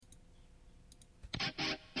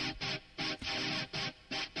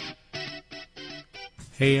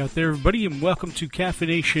Hey out there, everybody, and welcome to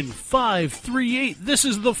CaffiNation 538. This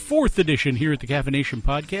is the 4th edition here at the CaffiNation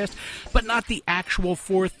podcast, but not the actual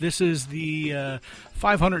 4th. This is the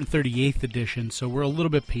 538th edition, so we're a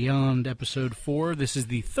little bit beyond episode 4. This is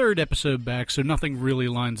the 3rd episode back, so nothing really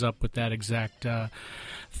lines up with that exact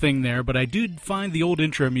thing there, but I did find the old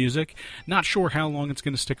intro music. Not sure how long it's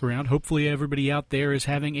going to stick around. Hopefully everybody out there is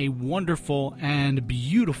having a wonderful and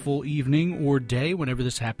beautiful evening or day whenever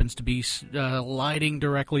this happens to be lighting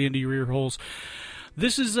directly into your ear holes.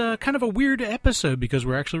 This is kind of a weird episode because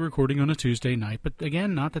we're actually recording on a Tuesday night, but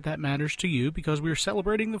again, not that that matters to you because we're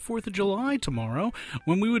celebrating the 4th of July tomorrow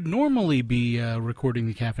when we would normally be recording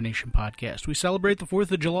the CaffiNation podcast. We celebrate the 4th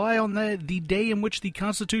of July on the day in which the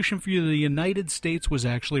Constitution for the United States was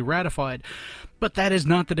actually ratified. But that is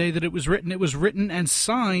not the day that it was written. It was written and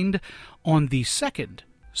signed on the 2nd.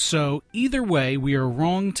 So either way, we are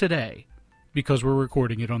wrong today because we're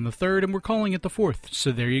recording it on the 3rd and we're calling it the 4th.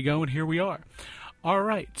 So there you go, and here we are. All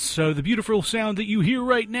right, so the beautiful sound that you hear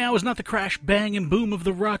right now is not the crash, bang, and boom of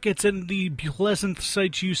the rockets, and the pleasant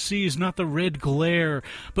sight you see is not the red glare,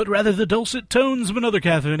 but rather the dulcet tones of another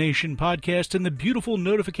CaffiNation podcast and the beautiful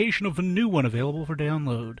notification of a new one available for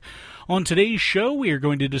download. On today's show, we are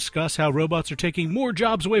going to discuss how robots are taking more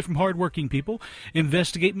jobs away from hardworking people,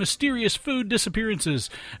 investigate mysterious food disappearances,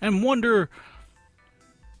 and wonder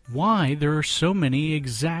why there are so many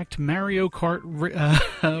exact Mario Kart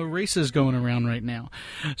races going around right now.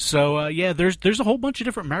 So, yeah, there's a whole bunch of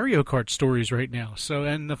different Mario Kart stories right now. So,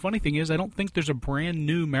 and the funny thing is, I don't think there's a brand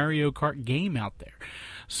new Mario Kart game out there.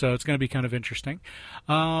 So it's going to be kind of interesting.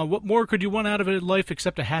 What more could you want out of a life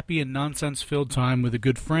except a happy and nonsense-filled time with a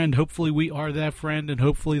good friend? Hopefully we are that friend, and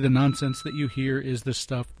hopefully the nonsense that you hear is the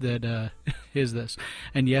stuff that is this.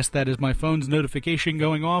 And yes, that is my phone's notification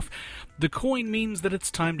going off. The coin means that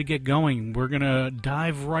it's time to get going. We're going to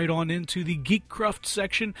dive right on into the Geek Cruft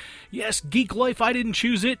section. Yes, Geek Life, I didn't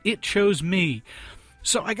choose it. It chose me.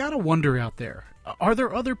 So I got to wonder out there, are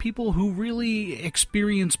there other people who really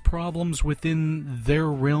experience problems within their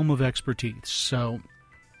realm of expertise? So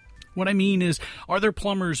what I mean is, are there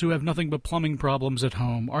plumbers who have nothing but plumbing problems at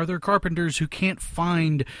home? Are there carpenters who can't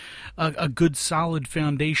find a good solid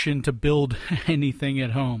foundation to build anything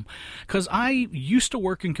at home? Because I used to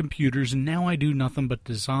work in computers and now I do nothing but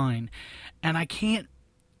design. And I can't,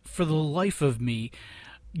 for the life of me,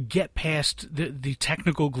 get past the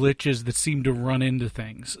technical glitches that seem to run into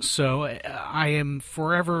things. So I am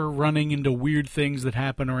forever running into weird things that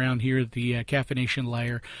happen around here at the CaffiNation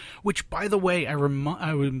layer, which, by the way, I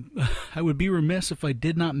would be remiss if I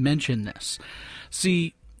did not mention this.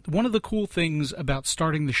 See, one of the cool things about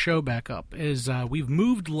starting the show back up is we've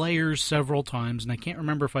moved layers several times, and I can't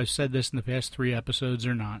remember if I've said this in the past 3 episodes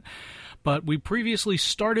or not, but we previously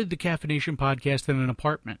started the CaffiNation podcast in an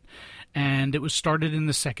apartment, and it was started in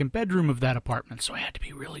the 2nd bedroom of that apartment, so I had to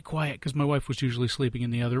be really quiet because my wife was usually sleeping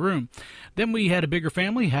in the other room. Then we had a bigger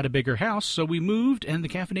family, had a bigger house, so we moved, and the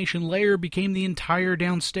CaffiNation layer became the entire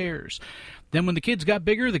downstairs. Then when the kids got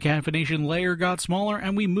bigger, the CaffiNation layer got smaller,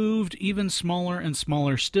 and we moved even smaller and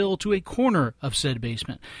smaller still to a corner of said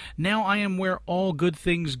basement. Now I am where all good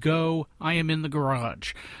things go. I am in the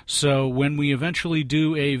garage. So when we eventually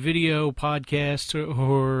do a video podcast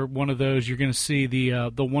or one of those, you're going to see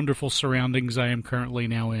the wonderful surroundings I am currently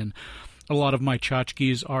now in. A lot of my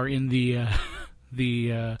tchotchkes are in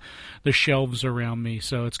the shelves around me,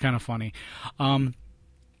 so it's kind of funny.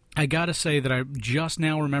 I gotta say that I just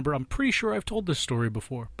now remember, I'm pretty sure I've told this story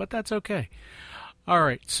before, but that's okay.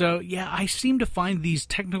 Alright, so yeah, I seem to find these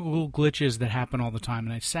technical glitches that happen all the time,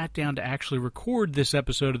 and I sat down to actually record this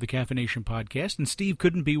episode of the CaffiNation podcast, and Steve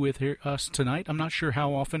couldn't be with us tonight. I'm not sure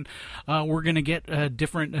how often we're going to get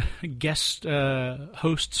different guest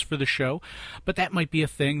hosts for the show, but that might be a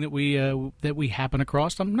thing that we happen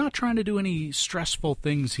across. I'm not trying to do any stressful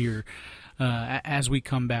things here. As we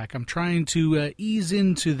come back, I'm trying to ease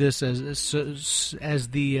into this as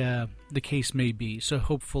the case may be. So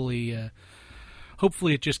hopefully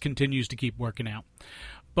it just continues to keep working out.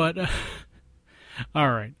 But all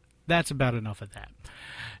right, that's about enough of that.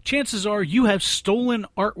 Chances are you have stolen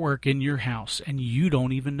artwork in your house and you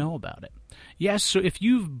don't even know about it. Yes, so if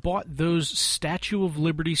you've bought those Statue of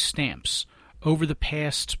Liberty stamps over the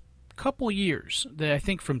past couple years, I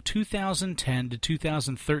think from 2010 to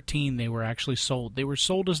 2013 they were actually sold. They were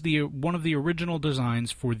sold as one of the original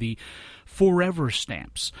designs for the Forever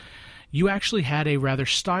stamps. You actually had a rather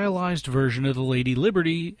stylized version of the Lady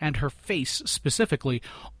Liberty and her face specifically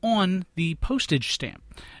on the postage stamp.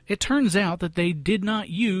 It turns out that they did not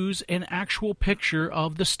use an actual picture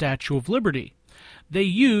of the Statue of Liberty. they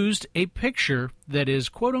used a picture that is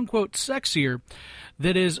quote-unquote sexier,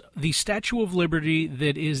 that is the Statue of Liberty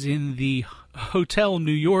that is in the Hotel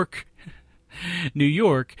New York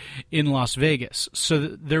in Las Vegas. So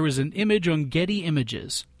there was an image on Getty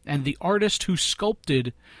Images, and the artist who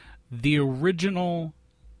sculpted the original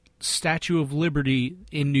Statue of Liberty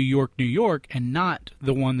in New York, and not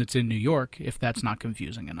the one that's in New York, if that's not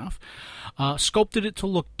confusing enough, sculpted it to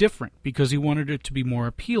look different because he wanted it to be more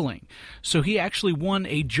appealing. So he actually won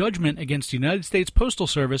a judgment against the United States Postal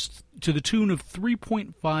Service to the tune of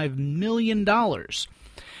 $3.5 million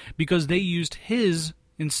because they used his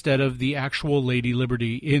instead of the actual Lady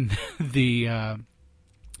Liberty in the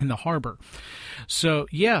harbor. So,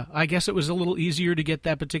 yeah, I guess it was a little easier to get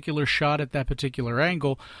that particular shot at that particular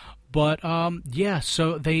angle. But,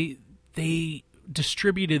 so they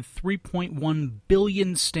distributed 3.1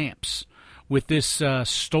 billion stamps with this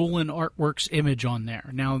stolen artworks image on there.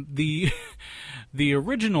 Now, the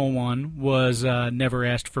original one was never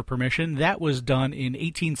asked for permission. That was done in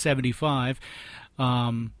 1875.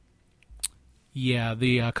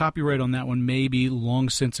 The copyright on that one may be long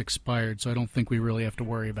since expired, so I don't think we really have to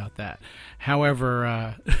worry about that.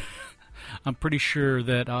 However, I'm pretty sure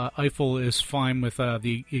that Eiffel is fine with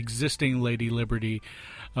the existing Lady Liberty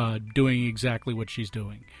doing exactly what she's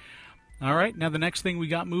doing. All right, now the next thing we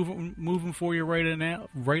got moving for you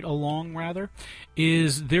right along,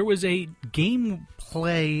 is there was a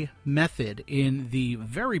gameplay method in the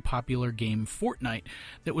very popular game Fortnite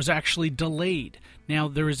that was actually delayed. Now,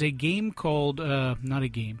 there is a game called, not a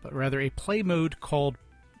game, but rather a play mode called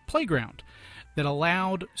Playground that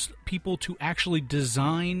allowed people to actually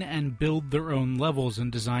design and build their own levels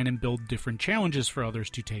and design and build different challenges for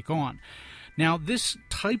others to take on. Now, this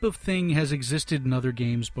type of thing has existed in other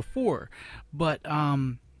games before, but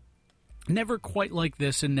never quite like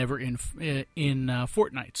this and never in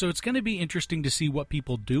Fortnite. So it's going to be interesting to see what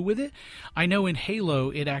people do with it. I know in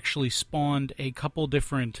Halo it actually spawned a couple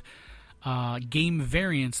different game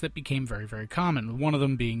variants that became very, very common. One of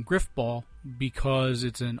them being Griffball, because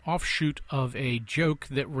it's an offshoot of a joke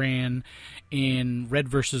that ran in Red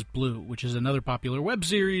vs. Blue, which is another popular web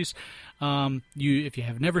series. If you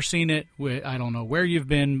have never seen it, I don't know where you've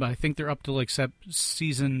been, but I think they're up to like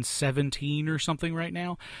season 17 or something right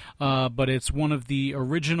now. But it's one of the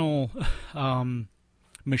original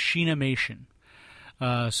Machinimation.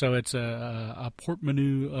 So it's a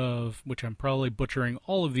portmanteau of, which I'm probably butchering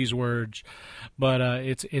all of these words, but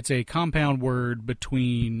it's a compound word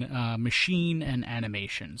between machine and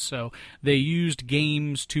animation. So they used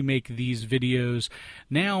games to make these videos.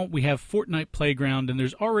 Now we have Fortnite Playground, and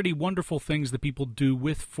there's already wonderful things that people do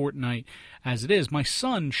with Fortnite as it is. My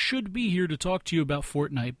son should be here to talk to you about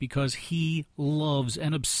Fortnite because he loves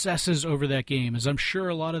and obsesses over that game, as I'm sure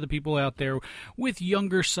a lot of the people out there with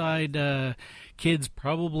younger side kids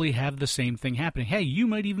probably have the same thing happening. Hey, you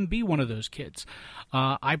might even be one of those kids.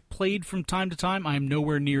 I played from time to time. I'm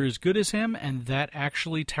nowhere near as good as him, and that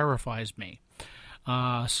actually terrifies me.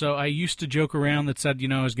 So I used to joke around that said,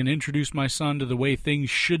 I was going to introduce my son to the way things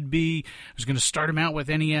should be. I was going to start him out with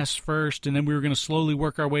NES first, and then we were going to slowly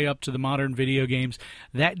work our way up to the modern video games.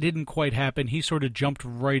 That didn't quite happen. He sort of jumped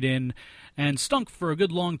right in and stunk for a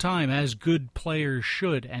good long time, as good players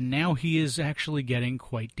should, and now he is actually getting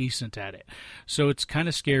quite decent at it. So it's kind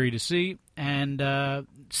of scary to see. And now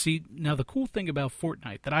the cool thing about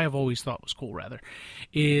Fortnite, that I have always thought was cool,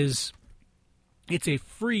 is it's a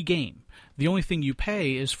free game. The only thing you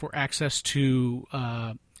pay is for access to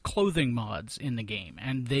clothing mods in the game,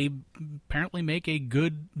 and they apparently make a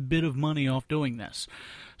good bit of money off doing this.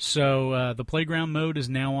 So the Playground mode is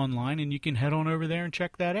now online, and you can head on over there and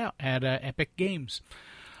check that out at Epic Games.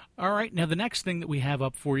 All right, now the next thing that we have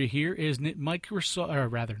up for you here is Microsoft, or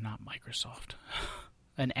rather not Microsoft.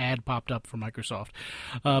 An ad popped up for Microsoft.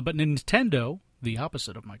 But Nintendo, the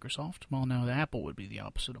opposite of Microsoft. Well, no, Apple would be the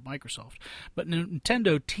opposite of Microsoft. But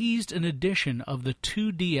Nintendo teased an edition of the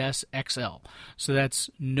 2DS XL. So that's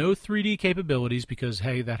no 3D capabilities because,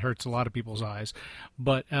 hey, that hurts a lot of people's eyes.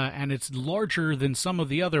 But and it's larger than some of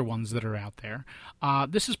the other ones that are out there.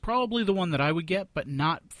 This is probably the one that I would get, but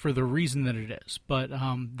not for the reason that it is. But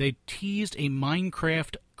they teased a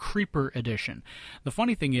Minecraft Creeper Edition. The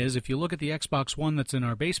funny thing is, if you look at the Xbox One that's in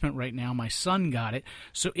our basement right now, my son got it,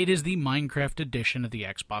 so it is the Minecraft edition of the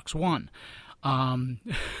Xbox One.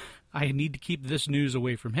 I need to keep this news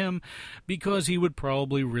away from him because he would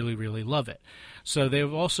probably really, really love it. So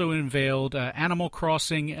they've also unveiled Animal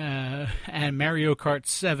Crossing and Mario Kart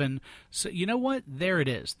 7. So you know what? There it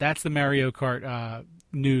is. That's the Mario Kart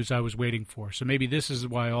news I was waiting for. So maybe this is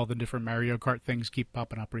why all the different Mario Kart things keep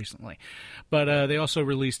popping up recently. But they also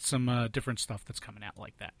released some different stuff that's coming out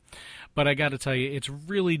like that. But I got to tell you, it's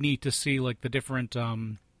really neat to see like the different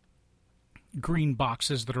green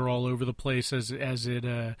boxes that are all over the place as it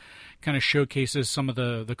kind of showcases some of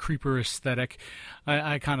the creeper aesthetic.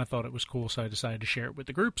 I kind of thought it was cool, so I decided to share it with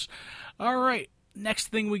the groups. All right. Next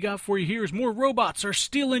thing we got for you here is more robots are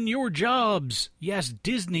stealing your jobs. Yes,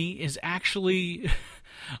 Disney is actually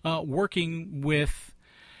working with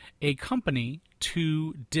a company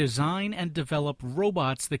to design and develop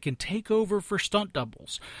robots that can take over for stunt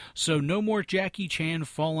doubles. So no more Jackie Chan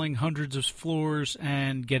falling hundreds of floors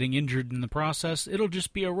and getting injured in the process. It'll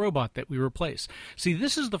just be a robot that we replace. See,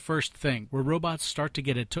 this is the first thing where robots start to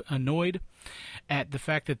get annoyed at the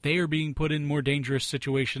fact that they are being put in more dangerous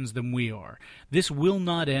situations than we are. This will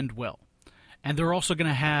not end well. And they're also going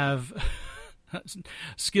to have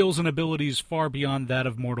skills and abilities far beyond that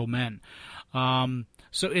of mortal men.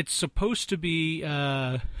 So it's supposed to be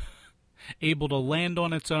able to land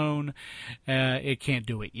on its own. It can't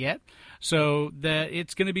do it yet. So that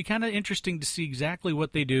it's going to be kind of interesting to see exactly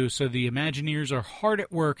what they do. So the Imagineers are hard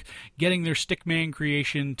at work getting their Stickman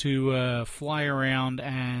creation to fly around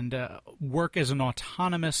and work as an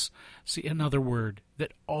autonomous... See, another word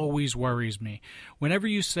that always worries me. Whenever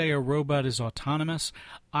you say a robot is autonomous,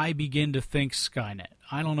 I begin to think Skynet.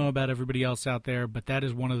 I don't know about everybody else out there, but that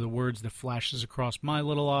is one of the words that flashes across my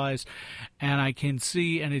little eyes, and I can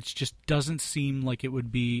see, and it just doesn't seem like it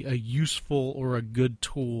would be a useful or a good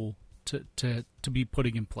tool to be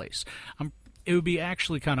putting in place. It would be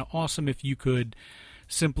actually kind of awesome if you could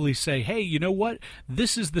simply say, hey, you know what?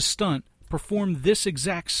 This is the stunt. Perform this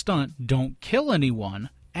exact stunt. Don't kill anyone,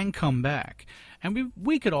 and come back. And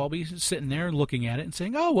we could all be sitting there looking at it and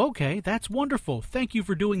saying, oh, okay, that's wonderful. Thank you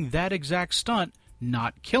for doing that exact stunt,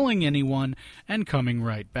 not killing anyone, and coming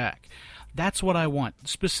right back. That's what I want,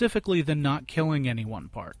 specifically the not killing anyone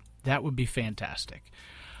part. That would be fantastic.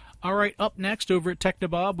 All right, up next over at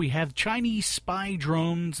Technobob, we have Chinese spy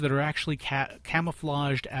drones that are actually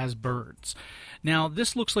camouflaged as birds. Now,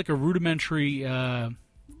 this looks like a rudimentary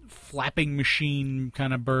flapping machine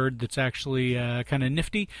kind of bird that's actually kind of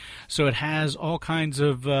nifty. So it has all kinds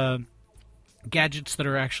of gadgets that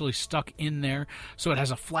are actually stuck in there. So it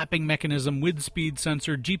has a flapping mechanism, wind speed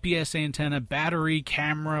sensor, GPS antenna, battery,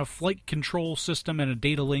 camera, flight control system, and a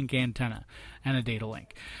data link antenna and a data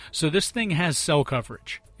link. So this thing has cell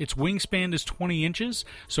coverage. Its wingspan is 20 inches,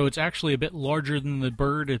 so it's actually a bit larger than the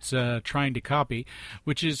bird it's trying to copy,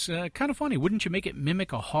 which is kind of funny. Wouldn't you make it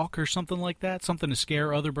mimic a hawk or something like that? Something to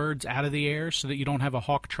scare other birds out of the air so that you don't have a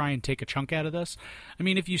hawk try and take a chunk out of this? I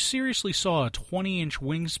mean, if you seriously saw a 20-inch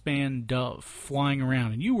wingspan dove flying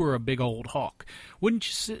around and you were a big old hawk, wouldn't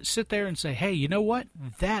you sit there and say, hey, you know what?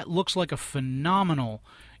 That looks like a phenomenal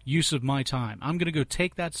use of my time. I'm going to go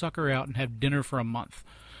take that sucker out and have dinner for a month.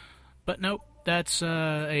 But nope. That's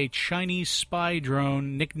a Chinese spy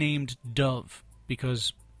drone nicknamed Dove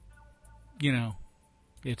because, you know,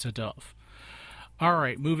 it's a dove. All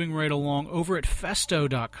right, moving right along. Over at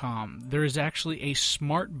Festo.com, there is actually a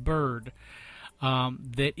smart bird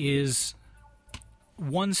that is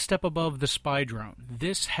one step above the spy drone.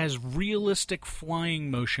 This has realistic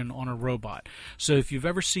flying motion on a robot. So if you've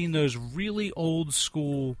ever seen those really old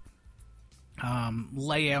school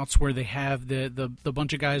layouts where they have the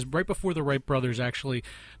bunch of guys right before the Wright brothers actually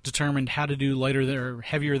determined how to do lighter or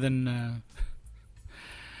heavier than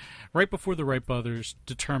right before the Wright brothers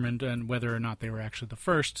determined, and whether or not they were actually the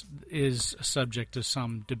first is subject to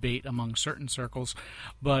some debate among certain circles,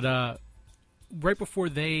 but right before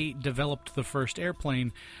they developed the first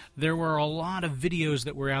airplane, there were a lot of videos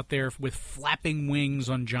that were out there with flapping wings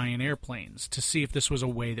on giant airplanes to see if this was a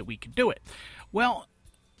way that we could do it. Well,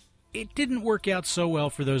 it didn't work out so well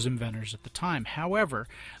for those inventors at the time. However,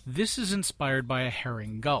 this is inspired by a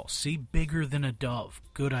herring gull. See, bigger than a dove.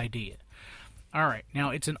 Good idea. All right,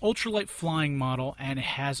 now it's an ultralight flying model, and it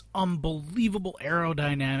has unbelievable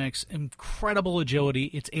aerodynamics, incredible agility.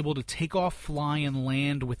 It's able to take off, fly, and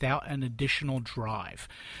land without an additional drive.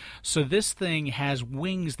 So this thing has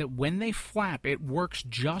wings that when they flap, it works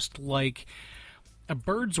just like a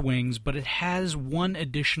bird's wings, but it has one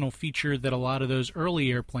additional feature that a lot of those early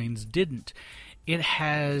airplanes didn't. It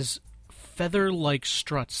has feather-like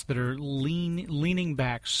struts that are leaning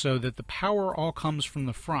back so that the power all comes from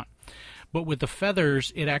the front. But with the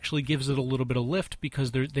feathers, it actually gives it a little bit of lift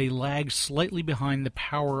because they lag slightly behind the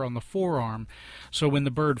power on the forearm. So when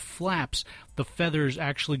the bird flaps, the feathers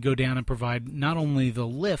actually go down and provide not only the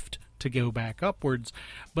lift to go back upwards,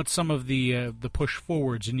 but some of the push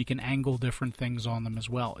forwards, and you can angle different things on them as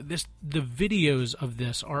well. The videos of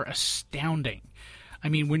this are astounding. I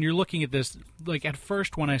mean, when you're looking at this, like at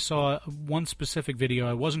first when I saw one specific video,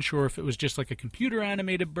 I wasn't sure if it was just like a computer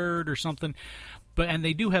animated bird or something, and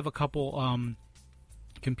they do have a couple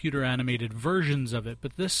computer animated versions of it,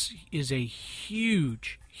 but this is a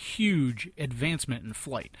huge, huge advancement in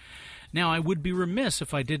flight. Now, I would be remiss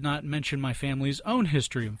if I did not mention my family's own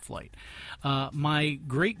history in flight. My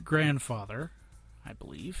great-grandfather, I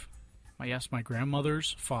believe, my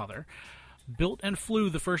grandmother's father, built and flew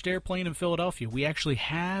the first airplane in Philadelphia. We actually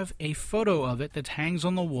have a photo of it that hangs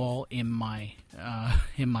on the wall in my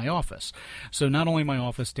office. So not only my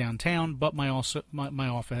office downtown, but my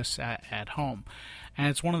office at home. And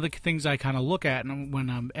it's one of the things I kind of look at, and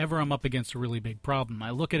whenever I'm up against a really big problem, I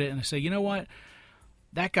look at it and I say, you know what?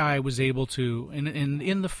 That guy was able to,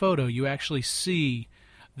 in the photo, you actually see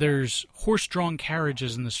there's horse-drawn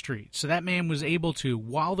carriages in the street. So that man was able to,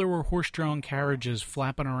 while there were horse-drawn carriages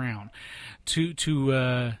flapping around,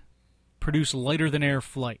 to produce lighter-than-air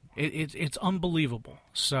flight. It's unbelievable.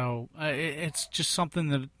 So it's just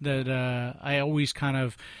something that I always kind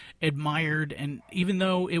of admired. And even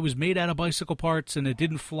though it was made out of bicycle parts and it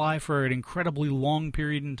didn't fly for an incredibly long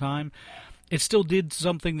period in time, it still did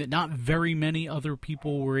something that not very many other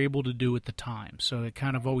people were able to do at the time. So it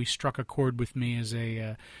kind of always struck a chord with me as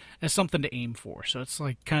something to aim for. So it's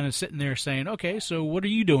like kind of sitting there saying, okay, so what are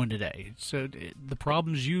you doing today? So the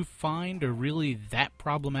problems you find are really that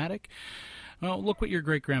problematic? Well, look what your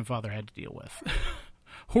great-grandfather had to deal with.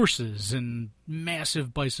 Horses and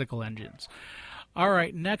massive bicycle engines. All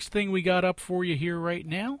right, next thing we got up for you here right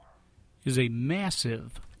now is a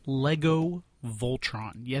massive Lego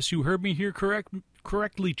Voltron. Yes, you heard me here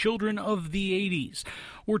correctly, children of the 80s,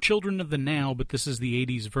 or children of the now, but this is the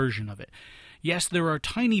 80s version of it. Yes, there are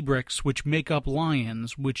tiny bricks which make up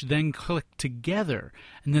lions, which then click together,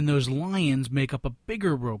 and then those lions make up a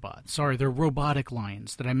bigger robot. Sorry, they're robotic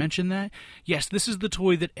lions. Did I mention that? Yes, this is the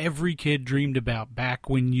toy that every kid dreamed about back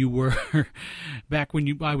when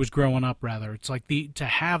I was growing up, rather. It's like to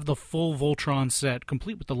have the full Voltron set,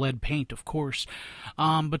 complete with the lead paint, of course,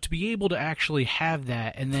 but to be able to actually have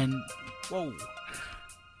that, and then, whoa.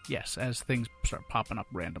 Yes, as things start popping up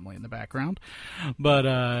randomly in the background.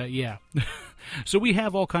 But, yeah. So we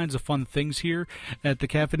have all kinds of fun things here at the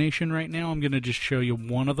CaffiNation right now. I'm going to just show you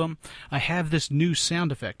one of them. I have this new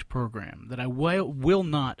sound effect program that I will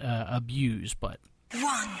not abuse, but... 1,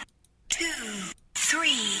 2, 3,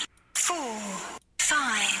 4,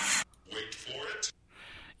 5. Wait for it.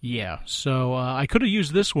 Yeah, so I could have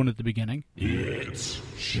used this one at the beginning. It's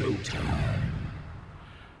showtime.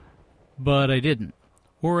 But I didn't.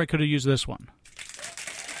 Or I could have used this one.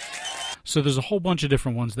 So there's a whole bunch of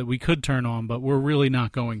different ones that we could turn on, but we're really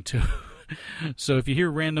not going to. So if you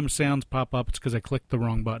hear random sounds pop up, it's because I clicked the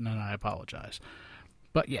wrong button, and I apologize.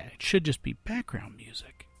 But yeah, it should just be background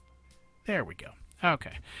music. There we go.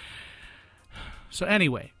 Okay. So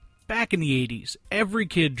anyway, back in the 80s, every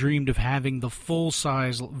kid dreamed of having the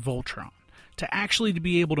full-size Voltron. To actually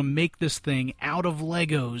be able to make this thing out of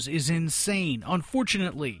Legos is insane.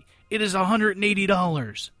 Unfortunately, it is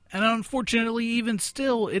 $180. And unfortunately, even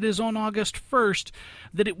still, it is on August 1st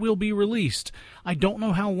that it will be released. I don't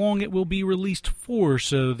know how long it will be released for,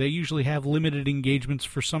 so they usually have limited engagements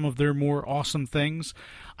for some of their more awesome things.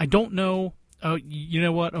 I don't know. You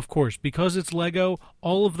know what? Of course, because it's Lego,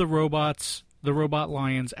 all of the robots, the robot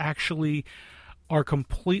lions, actually are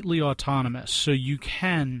completely autonomous. So you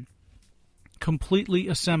can completely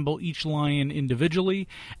assemble each lion individually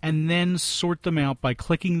and then sort them out by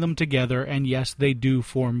clicking them together, and yes, they do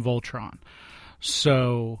form Voltron.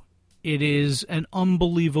 So it is an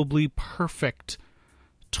unbelievably perfect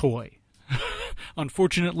toy.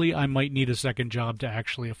 Unfortunately, I might need a second job to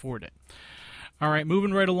actually afford it. All right,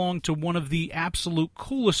 moving right along to one of the absolute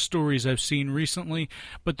coolest stories I've seen recently,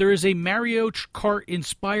 but there is a Mario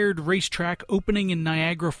Kart-inspired racetrack opening in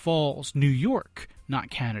Niagara Falls, New York,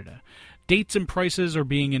 not Canada. Dates and prices are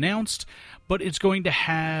being announced, but it's going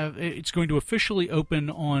to officially open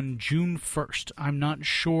on June 1st. I'm not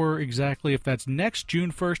sure exactly if that's next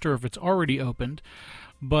June 1st or if it's already opened,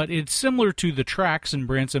 but it's similar to the tracks in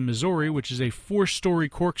Branson, Missouri, which is a 4-story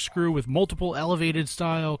corkscrew with multiple elevated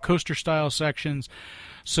style, coaster style sections.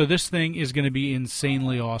 So this thing is going to be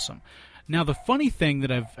insanely awesome. Now, the funny thing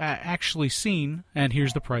that I've actually seen, and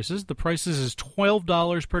here's the prices. The prices is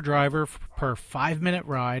 $12 per driver per 5-minute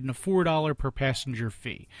ride and a $4 per passenger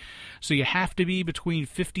fee. So you have to be between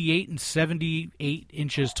 58 and 78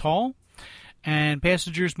 inches tall, and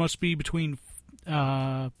passengers have to be between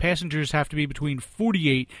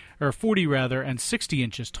 40 and 60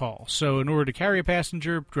 inches tall. So in order to carry a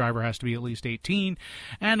passenger, driver has to be at least 18,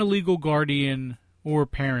 and a legal guardian or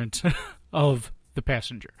parent of the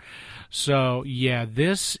passenger. So yeah,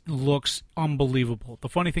 this looks unbelievable. The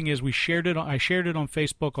funny thing is, I shared it on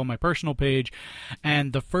Facebook on my personal page,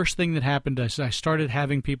 and the first thing that happened is I started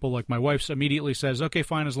having people, like my wife immediately says, okay,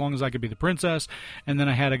 fine, as long as I could be the princess. And then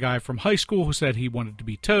I had a guy from high school who said he wanted to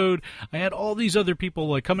be Toad. I had all these other people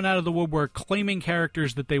like coming out of the woodwork claiming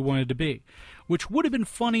characters that they wanted to be, which would have been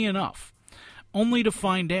funny enough, only to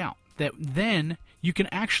find out that then you can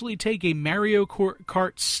actually take a Mario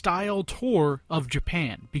Kart style tour of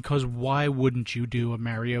Japan, because why wouldn't you do a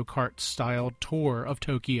Mario Kart style tour of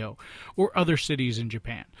Tokyo or other cities in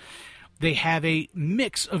Japan? They have a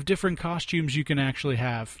mix of different costumes you can actually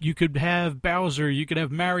have. You could have Bowser, you could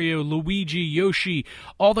have Mario, Luigi, Yoshi.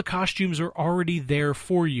 All the costumes are already there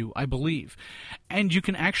for you, I believe. And you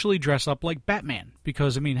can actually dress up like Batman,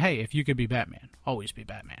 because, I mean, hey, if you could be Batman, always be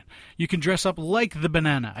Batman. You can dress up like the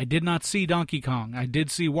banana. I did not see Donkey Kong. I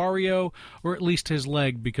did see Wario, or at least his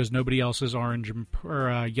leg, because nobody else is orange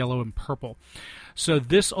or yellow and purple. So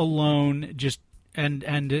this alone just... And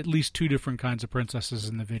at least 2 different kinds of princesses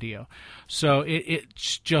in the video. So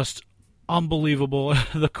it's just unbelievable.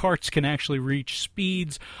 The carts can actually reach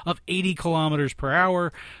speeds of 80 kilometers per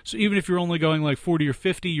hour. So even if you're only going like 40 or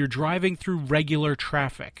 50, you're driving through regular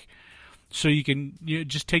traffic. So you can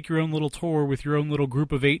just take your own little tour with your own little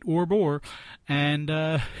group of 8 or more and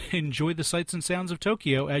enjoy the sights and sounds of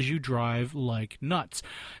Tokyo as you drive like nuts.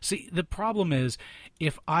 See, the problem is,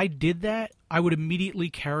 if I did that, I would immediately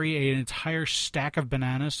carry an entire stack of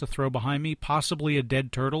bananas to throw behind me, possibly a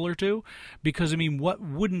dead turtle or 2, because, I mean, what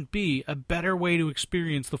wouldn't be a better way to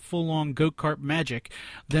experience the full-on go-kart magic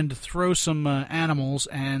than to throw some animals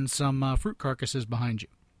and some fruit carcasses behind you?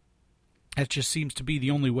 That just seems to be the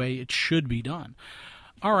only way it should be done.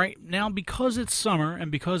 All right, now because it's summer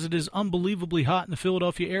and because it is unbelievably hot in the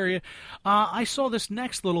Philadelphia area, I saw this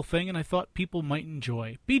next little thing and I thought people might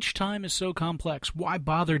enjoy. Beach time is so complex. Why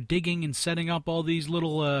bother digging and setting up all these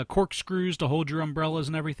little corkscrews to hold your umbrellas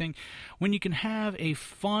and everything when you can have a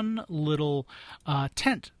fun little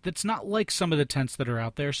tent that's not like some of the tents that are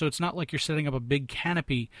out there? So it's not like you're setting up a big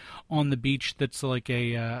canopy on the beach that's like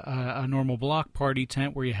a normal block party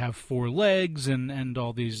tent where you have 4 legs and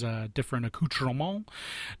all these different accoutrements.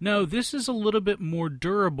 No, this is a little bit more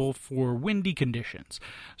durable for windy conditions.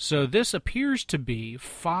 So this appears to be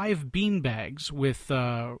 5 beanbags with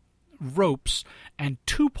ropes and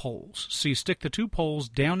 2 poles. So you stick the 2 poles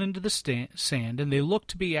down into the sand, and they look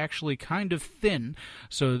to be actually kind of thin,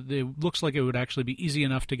 so it looks like it would actually be easy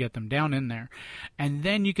enough to get them down in there. And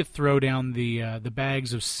then you could throw down the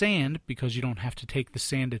bags of sand, because you don't have to take the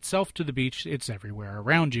sand itself to the beach. It's everywhere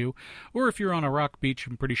around you. Or if you're on a rock beach,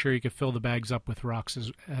 I'm pretty sure you could fill the bags up with rocks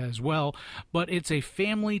as well. But it's a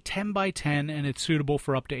family 10 by 10, and it's suitable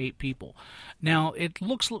for up to 8 people. Now, it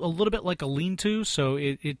looks a little bit like a lean-to, so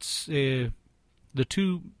it's... the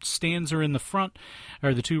 2 stands are in the front,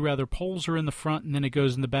 or the 2 rather poles are in the front, and then it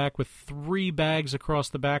goes in the back with 3 bags across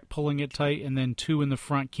the back pulling it tight, and then 2 in the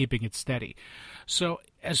front keeping it steady. So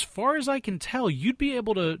as far as I can tell, you'd be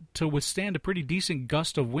able to withstand a pretty decent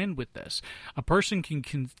gust of wind with this. A person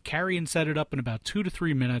can carry and set it up in about 2 to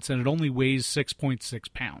 3 minutes, and it only weighs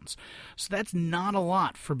 6.6 pounds. So that's not a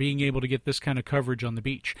lot for being able to get this kind of coverage on the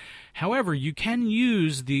beach. However, you can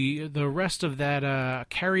use the rest of that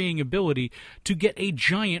carrying ability to get a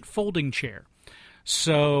giant folding chair.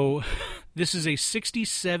 So this is a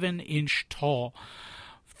 67-inch tall,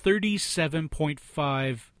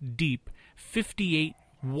 37.5 deep, 58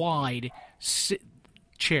 wide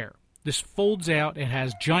chair. This folds out. It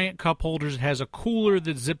has giant cup holders. It has a cooler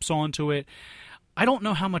that zips onto it. I don't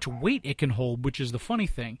know how much weight it can hold, which is the funny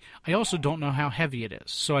thing. I also don't know how heavy it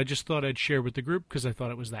is. So I just thought I'd share with the group because I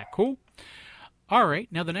thought it was that cool. All right,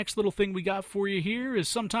 now the next little thing we got for you here is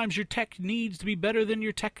sometimes your tech needs to be better than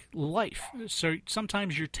your tech life. So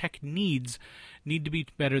sometimes your tech needs need to be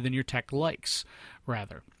better than your tech likes,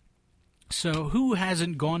 rather. So who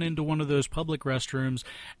hasn't gone into one of those public restrooms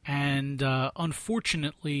and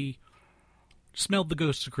unfortunately smelled the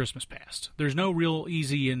ghosts of Christmas past? There's no real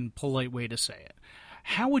easy and polite way to say it.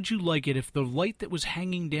 How would you like it if the light that was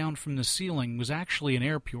hanging down from the ceiling was actually an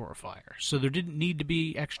air purifier? So there didn't need to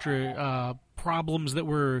be extra problems that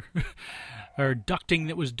were, or ducting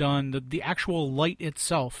that was done. The actual light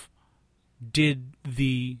itself did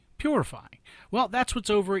the purifying. Well, that's what's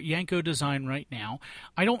over at Yanko Design right now.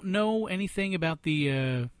 I don't know anything about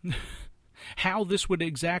the how this would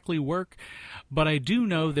exactly work, but I do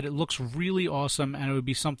know that it looks really awesome, and it would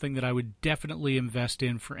be something that I would definitely invest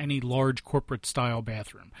in for any large corporate-style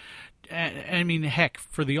bathroom. I mean, heck,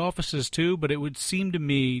 for the offices too, but it would seem to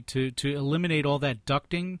me to eliminate all that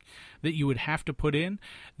ducting that you would have to put in,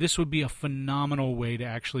 this would be a phenomenal way to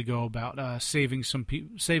actually go about saving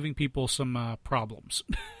people some problems.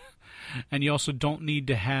 And you also don't need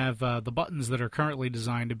to have the buttons that are currently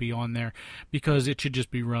designed to be on there, because it should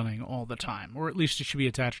just be running all the time. Or at least it should be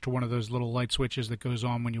attached to one of those little light switches that goes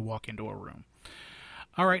on when you walk into a room.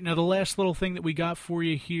 All right, now the last little thing that we got for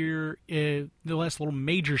you here, the last little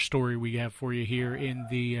major story we have for you here in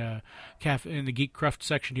the in the Geek Cruft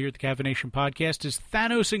section here at the CaffiNation podcast is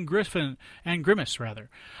Thanos and Grimace, rather.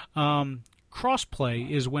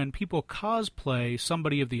 Crossplay is when people cosplay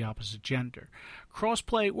somebody of the opposite gender.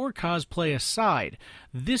 Crossplay or cosplay aside,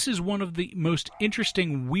 this is one of the most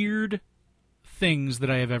interesting, weird things that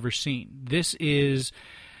I have ever seen. This is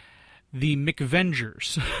the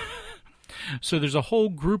McVengers. So there's a whole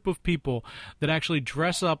group of people that actually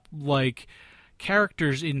dress up like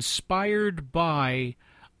characters inspired by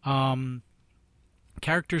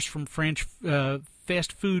characters from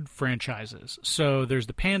fast food franchises. So there's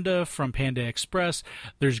the Panda from Panda Express,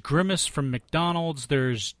 there's Grimace from McDonald's,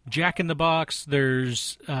 there's Jack in the Box,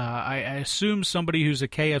 there's I assume somebody who's a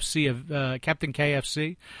KFC, Captain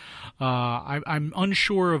KFC. I'm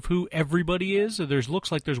unsure of who everybody is.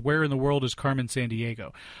 Looks like there's Where in the World is Carmen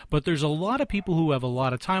Sandiego. But there's a lot of people who have a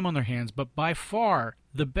lot of time on their hands, but by far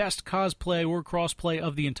the best cosplay or crossplay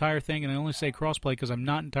of the entire thing, and I only say crossplay because I'm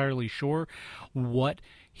not entirely sure what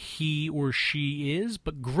he or she is,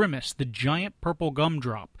 but Grimace, the giant purple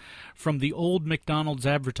gumdrop from the old McDonald's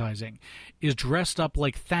advertising, is dressed up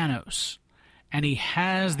like Thanos, and he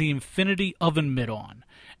has the Infinity Oven Mitt on.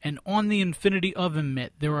 And on the Infinity Oven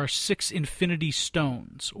Mitt, there are 6 Infinity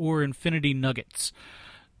Stones, or Infinity Nuggets.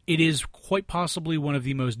 It is quite possibly one of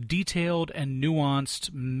the most detailed and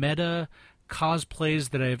nuanced meta cosplays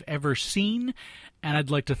that I have ever seen, and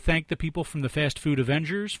I'd like to thank the people from the Fast Food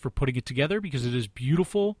Avengers for putting it together, because it is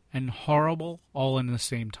beautiful and horrible all in the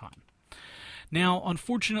same time. Now,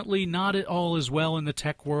 unfortunately, not all is well in the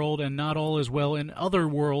tech world, and not all is well in other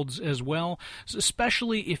worlds as well,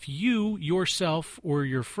 especially if you, yourself, or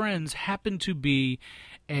your friends happen to be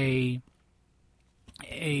an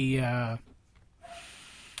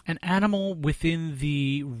animal within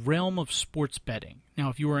the realm of sports betting. Now,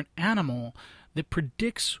 if you are an animal that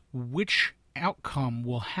predicts which outcome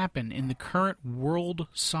will happen in the current World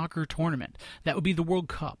Soccer Tournament, that would be the World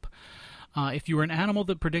Cup. If you are an animal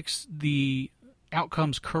that predicts the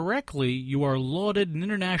outcomes correctly, you are lauded and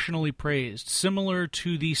internationally praised, similar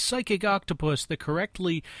to the psychic octopus that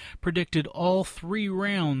correctly predicted all 3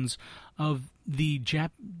 rounds of the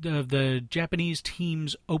Japanese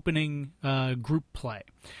team's opening group play.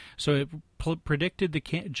 So it predicted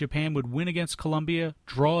that Japan would win against Colombia,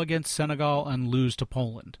 draw against Senegal, and lose to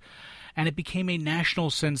Poland. And it became a national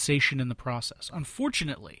sensation in the process.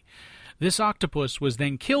 Unfortunately, this octopus was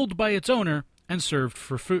then killed by its owner and sold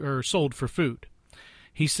for food.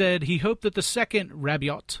 He said he hoped that the second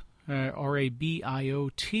Rabiot,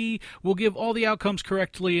 Rabiot, will give all the outcomes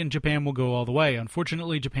correctly and Japan will go all the way.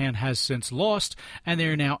 Unfortunately, Japan has since lost, and they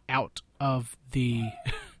are now out of the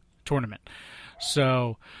tournament.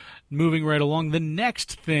 So, moving right along, the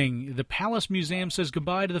next thing, the Palace Museum says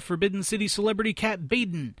goodbye to the Forbidden City celebrity cat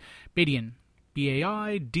Baidian, B-A-I-D-I-A-N.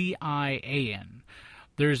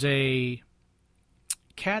 There's a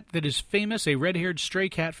cat that is famous, a red-haired stray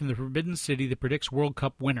cat from the Forbidden City that predicts World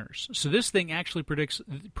Cup winners. So this thing actually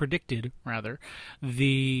predicted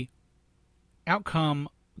the outcome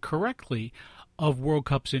correctly of World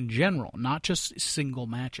Cups in general, not just single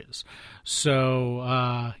matches.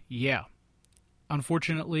 So, yeah.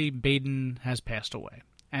 Unfortunately, Baden has passed away.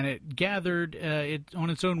 And it gathered, on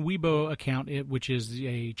its own Weibo account, which is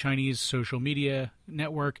a Chinese social media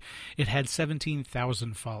network, it had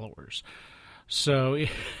 17,000 followers. So it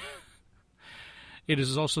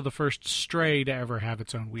is also the first stray to ever have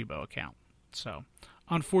its own Weibo account. So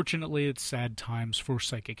unfortunately, it's sad times for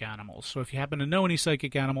psychic animals. So if you happen to know any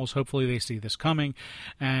psychic animals, hopefully they see this coming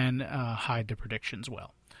and hide the predictions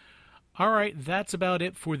well. All right, that's about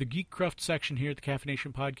it for the Geek Cruft section here at the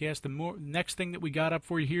CaffiNation podcast. The next thing that we got up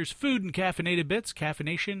for you here is food and caffeinated bits,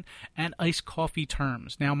 CaffiNation, and iced coffee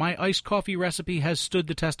terms. Now, my iced coffee recipe has stood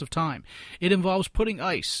the test of time. It involves putting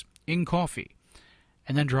ice in coffee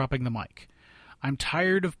and then dropping the mic. I'm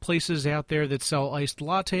tired of places out there that sell iced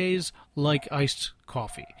lattes like iced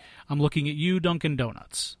coffee. I'm looking at you, Dunkin'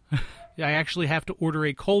 Donuts. I actually have to order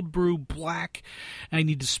a cold brew black. I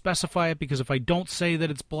need to specify it because if I don't say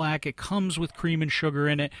that it's black, it comes with cream and sugar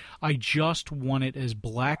in it. I just want it as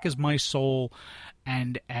black as my soul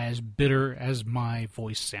and as bitter as my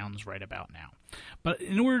voice sounds right about now. But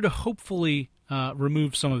in order to hopefully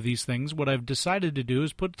remove some of these things, what I've decided to do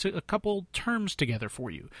is put a couple terms together for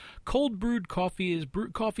you. Cold brewed coffee is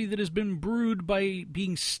coffee that has been brewed by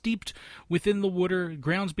being steeped within the water,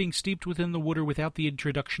 grounds being steeped within the water without the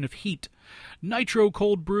introduction of heat. Nitro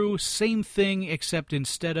cold brew, same thing, except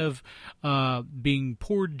instead of being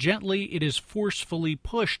poured gently, it is forcefully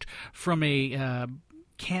pushed from a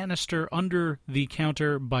canister under the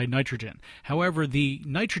counter by nitrogen. However, the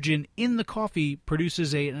nitrogen in the coffee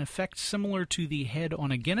produces an effect similar to the head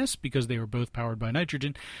on a Guinness, because they are both powered by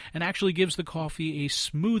nitrogen, and actually gives the coffee a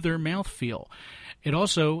smoother mouthfeel. It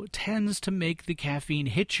also tends to make the caffeine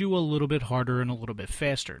hit you a little bit harder and a little bit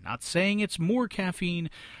faster. Not saying it's more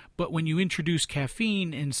caffeine, but when you introduce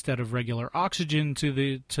caffeine instead of regular oxygen to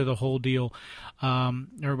the whole deal,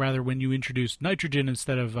 or rather when you introduce nitrogen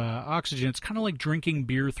instead of oxygen, it's kind of like drinking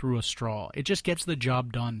beer through a straw. It just gets the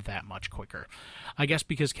job done that much quicker. I guess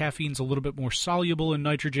because caffeine's a little bit more soluble in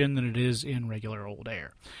nitrogen than it is in regular old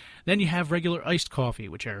air. Then you have regular iced coffee,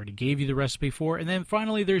 which I already gave you the recipe for. And then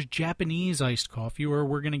finally there's Japanese iced coffee, where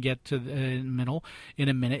we're going to get to the middle in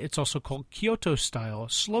a minute. It's also called Kyoto-style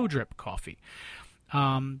slow drip coffee.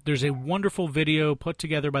 There's a wonderful video put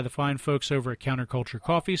together by the fine folks over at Counterculture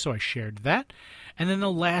Coffee, so I shared that. And then the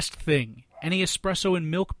last thing, any espresso and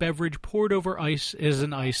milk beverage poured over ice is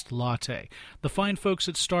an iced latte. The fine folks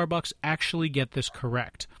at Starbucks actually get this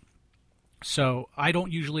correct. So I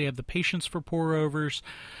don't usually have the patience for pour-overs,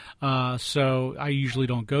 so I usually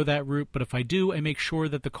don't go that route. But if I do, I make sure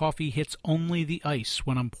that the coffee hits only the ice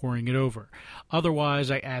when I'm pouring it over. Otherwise,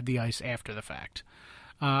 I add the ice after the fact.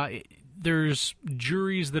 There's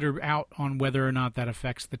juries that are out on whether or not that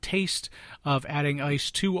affects the taste of adding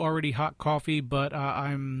ice to already hot coffee, but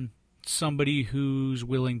I'm somebody who's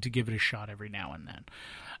willing to give it a shot every now and then.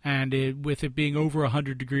 And with it being over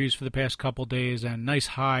 100 degrees for the past couple days and nice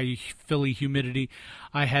high Philly humidity,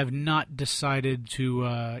 I have not decided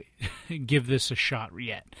to give this a shot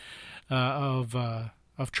yet of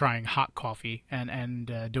trying hot coffee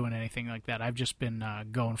and doing anything like that. I've just been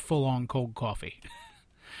going full-on cold coffee.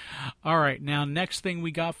 All right, now next thing we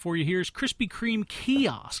got for you here is Krispy Kreme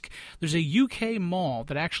Kiosk. There's a UK mall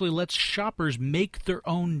that actually lets shoppers make their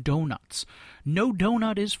own donuts. No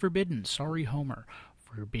donut is forbidden. Sorry, Homer.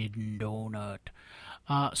 Forbidden donut.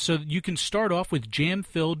 So you can start off with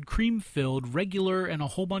jam-filled, cream-filled, regular, and a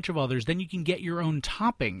whole bunch of others. Then you can get your own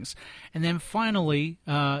toppings. And then finally,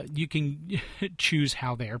 you can choose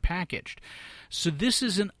how they are packaged. So this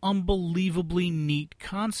is an unbelievably neat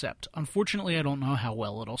concept. Unfortunately, I don't know how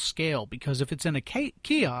well it'll scale, because if it's in a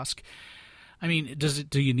kiosk, I mean,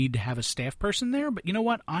 do you need to have a staff person there? But you know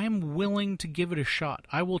what? I am willing to give it a shot.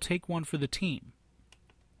 I will take one for the team.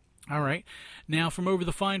 All right. Now, from over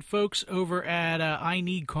the fine folks over at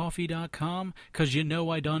ineedcoffee.com, because you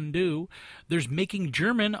know I done do, there's Making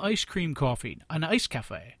German Ice Cream Coffee, an ice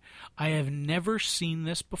cafe. I have never seen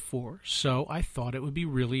this before, so I thought it would be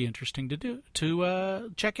really interesting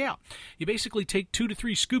to check out. You basically take 2 to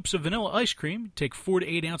 3 scoops of vanilla ice cream, take 4 to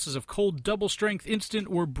 8 ounces of cold double-strength instant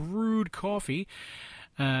or brewed coffee,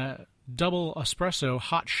 double espresso,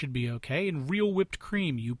 hot should be okay, and real whipped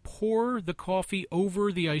cream. You pour the coffee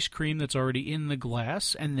over the ice cream that's already in the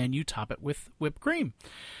glass, and then you top it with whipped cream.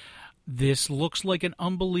 This looks like an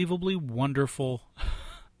unbelievably wonderful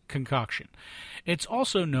concoction. It's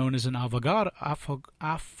also known as an affogato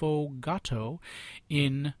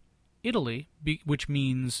in Italy, which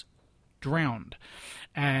means drowned.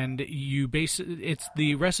 And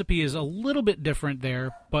the recipe is a little bit different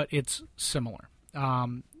there, but it's similar.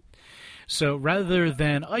 So rather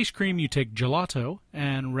than ice cream, you take gelato,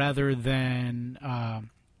 and rather than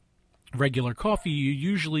regular coffee, you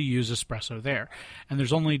usually use espresso there. And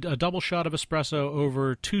there's only a double shot of espresso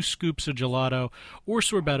over 2 scoops of gelato, or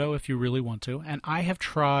sorbetto if you really want to. And I have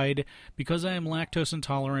tried, because I am lactose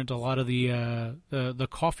intolerant, a lot of the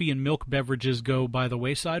coffee and milk beverages go by the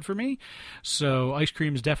wayside for me. So ice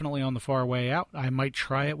cream is definitely on the far way out. I might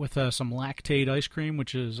try it with some lactate ice cream,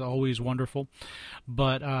 which is always wonderful.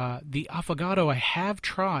 But the affogato I have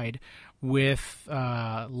tried with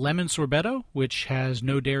lemon sorbetto, which has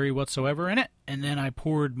no dairy whatsoever in it, and then I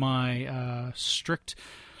poured my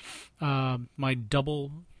my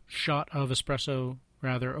double shot of espresso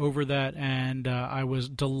over that, and I was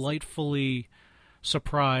delightfully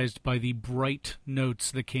surprised by the bright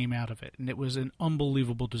notes that came out of it, and it was an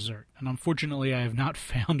unbelievable dessert. And unfortunately, I have not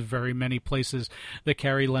found very many places that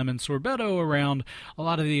carry lemon sorbetto around. A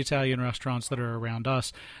lot of the Italian restaurants that are around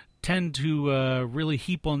us tend to really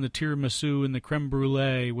heap on the tiramisu and the creme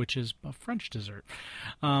brulee, which is a French dessert.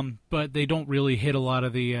 But they don't really hit a lot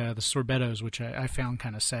of the sorbettos, which I found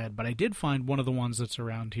kind of sad. But I did find one of the ones that's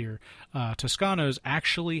around here, Toscano's,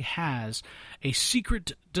 actually has a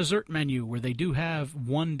secret dessert menu where they do have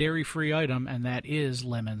one dairy-free item, and that is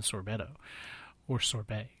lemon sorbetto, or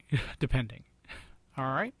sorbet, depending.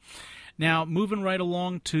 All right. Now, moving right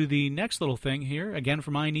along to the next little thing here, again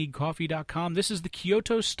from ineedcoffee.com, this is the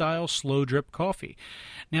Kyoto-style slow drip coffee.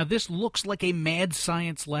 Now, this looks like a mad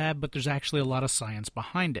science lab, but there's actually a lot of science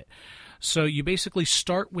behind it. So you basically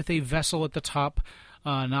start with a vessel at the top,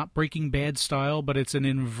 not Breaking Bad style, but it's an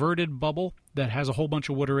inverted bubble that has a whole bunch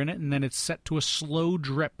of water in it, and then it's set to a slow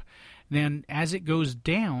drip. Then, as it goes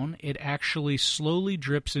down, it actually slowly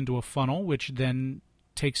drips into a funnel, which then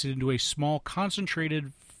takes it into a small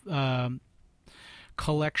concentrated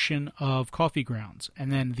collection of coffee grounds,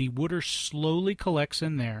 and then the water slowly collects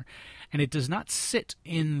in there, and it does not sit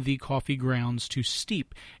in the coffee grounds to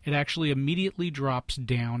steep. It actually immediately drops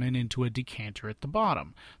down and into a decanter at the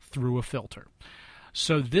bottom through a filter.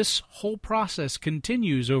 So this whole process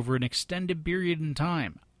continues over an extended period in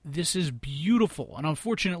time. This is beautiful, and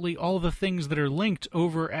unfortunately all the things that are linked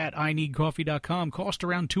over at ineedcoffee.com cost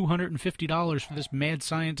around $250 for this mad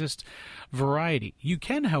scientist variety. You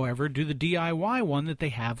can, however, do the DIY one that they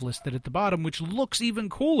have listed at the bottom, which looks even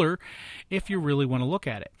cooler if you really want to look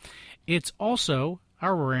at it. It's also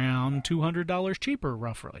around $200 cheaper,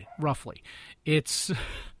 roughly. It's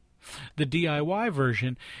the DIY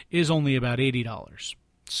version is only about $80.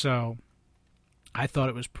 So I thought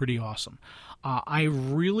it was pretty awesome. I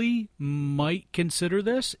really might consider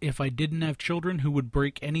this if I didn't have children who would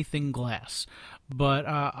break anything glass. But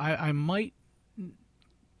I might,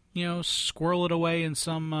 squirrel it away in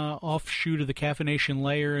some offshoot of the CaffiNation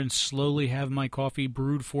layer and slowly have my coffee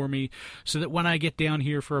brewed for me so that when I get down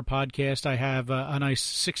here for a podcast, I have a nice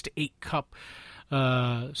 6 to 8 cup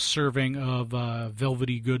serving of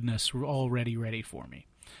velvety goodness already ready for me.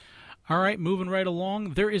 All right, moving right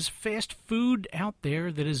along, there is fast food out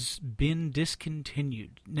there that has been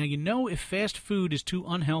discontinued. Now, if fast food is too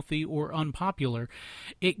unhealthy or unpopular,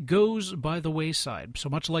 it goes by the wayside. So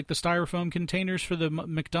much like the styrofoam containers for the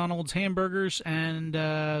McDonald's hamburgers and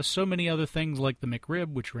so many other things like the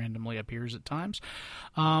McRib, which randomly appears at times.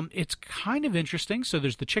 It's kind of interesting. So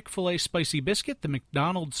there's the Chick-fil-A spicy biscuit, the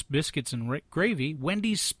McDonald's biscuits and gravy,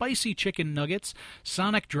 Wendy's spicy chicken nuggets,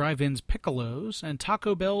 Sonic Drive-In's piccolos, and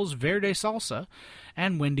Taco Bell's Verde salsa,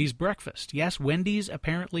 and Wendy's breakfast. Yes, Wendy's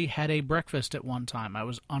apparently had a breakfast at one time. I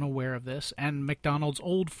was unaware of this. And McDonald's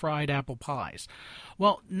old fried apple pies.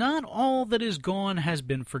 Well, not all that is gone has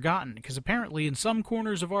been forgotten, because apparently in some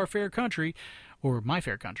corners of our fair country, or my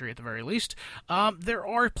fair country at the very least, there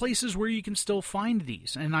are places where you can still find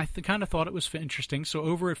these, and I kind of thought it was interesting. So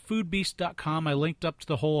over at foodbeast.com, I linked up to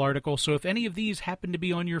the whole article, so if any of these happen to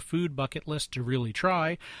be on your food bucket list to really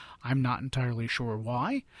try, I'm not entirely sure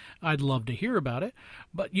why. I'd love to hear about it,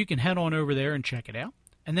 but you can head on over there and check it out.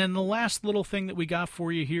 And then the last little thing that we got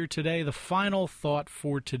for you here today, the final thought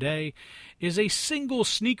for today, is a single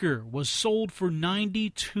sneaker was sold for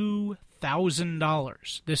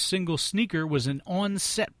 $92,000. This single sneaker was an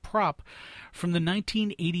on-set prop from the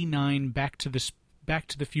 1989 Back to the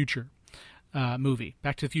Future movie,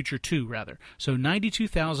 Back to the Future 2, rather. So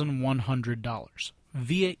 $92,100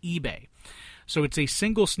 via eBay. So it's a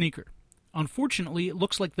single sneaker. Unfortunately, it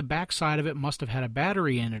looks like the backside of it must have had a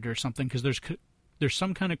battery in it or something, because there's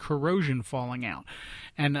some kind of corrosion falling out.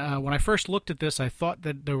 And when I first looked at this, I thought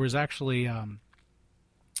that there was actually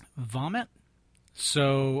vomit.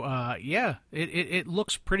 So, it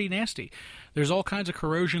looks pretty nasty. There's all kinds of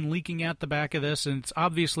corrosion leaking out the back of this, and it's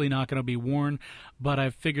obviously not going to be worn, but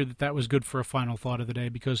I figured that was good for a final thought of the day,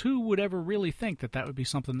 because who would ever really think that would be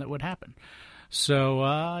something that would happen? So,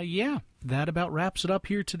 that about wraps it up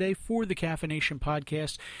here today for the CaffiNation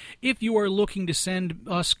podcast. If you are looking to send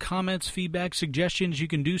us comments, feedback, suggestions, you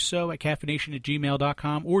can do so at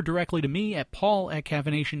CaffiNation@gmail.com or directly to me at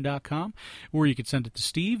Paul@CaffiNation.com, or you could send it to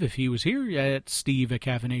Steve if he was here at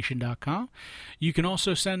Steve@CaffiNation.com. You can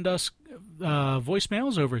also send us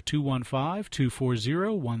voicemails over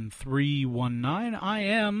 215-240-1319. I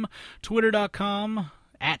am Twitter.com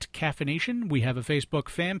at CaffiNation. We have a Facebook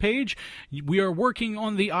fan page. We are working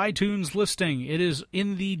on the iTunes listing. It is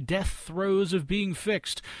in the death throes of being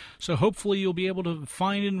fixed. So hopefully you'll be able to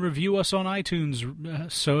find and review us on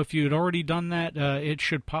iTunes. So if you had already done that, it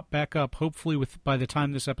should pop back up, hopefully by the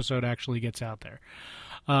time this episode actually gets out there.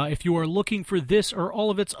 If you are looking for this or all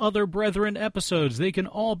of its other brethren episodes, they can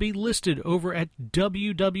all be listed over at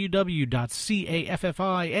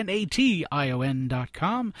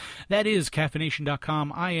www.CaffiNation.com. That is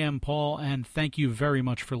CaffiNation.com. I am Paul, and thank you very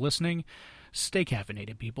much for listening. Stay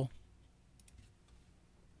caffeinated, people.